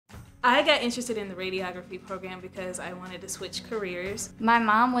I got interested in the radiography program because I wanted to switch careers. My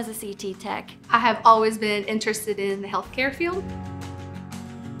mom was a CT tech. I have always been interested in the healthcare field.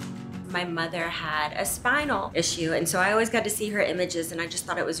 My mother had a spinal issue, and so I always got to see her images, and I just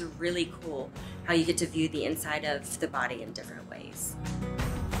thought it was really cool how you get to view the inside of the body in different ways.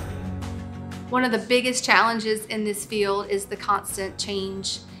 One of the biggest challenges in this field is the constant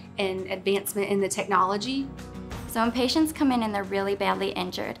change and advancement in the technology. So when patients come in and they're really badly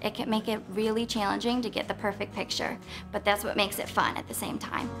injured, it can make it really challenging to get the perfect picture, but that's what makes it fun at the same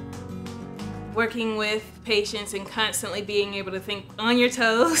time. Working with patients and constantly being able to think on your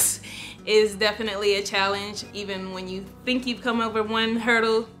toes is definitely a challenge. Even when you think you've come over one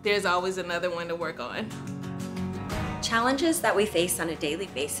hurdle, there's always another one to work on. Challenges that we face on a daily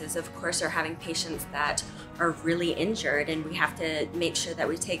basis, of course, are having patients that are really injured, and we have to make sure that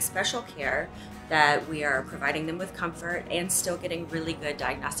we take special care, that we are providing them with comfort and still getting really good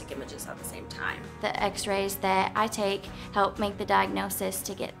diagnostic images at the same time. The x-rays that I take help make the diagnosis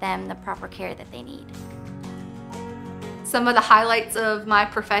to get them the proper care that they need. Some of the highlights of my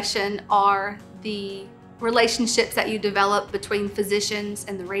profession are the relationships that you develop between physicians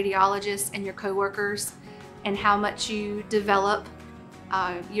and the radiologists and your coworkers, and how much you develop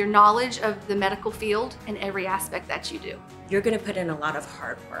your knowledge of the medical field in every aspect that you do. You're going to put in a lot of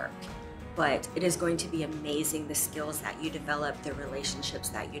hard work, but it is going to be amazing the skills that you develop, the relationships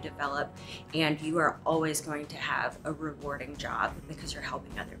that you develop, and you are always going to have a rewarding job because you're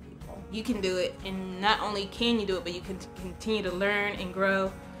helping other people. You can do it, and not only can you do it, but you can continue to learn and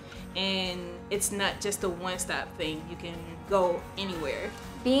grow, and it's not just a one-stop thing. You can go anywhere.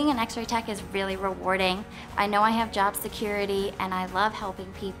 Being an x-ray tech is really rewarding. I know I have job security and I love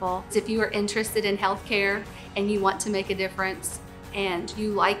helping people. If you are interested in healthcare and you want to make a difference and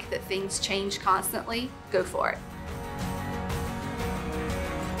you like that things change constantly, go for it.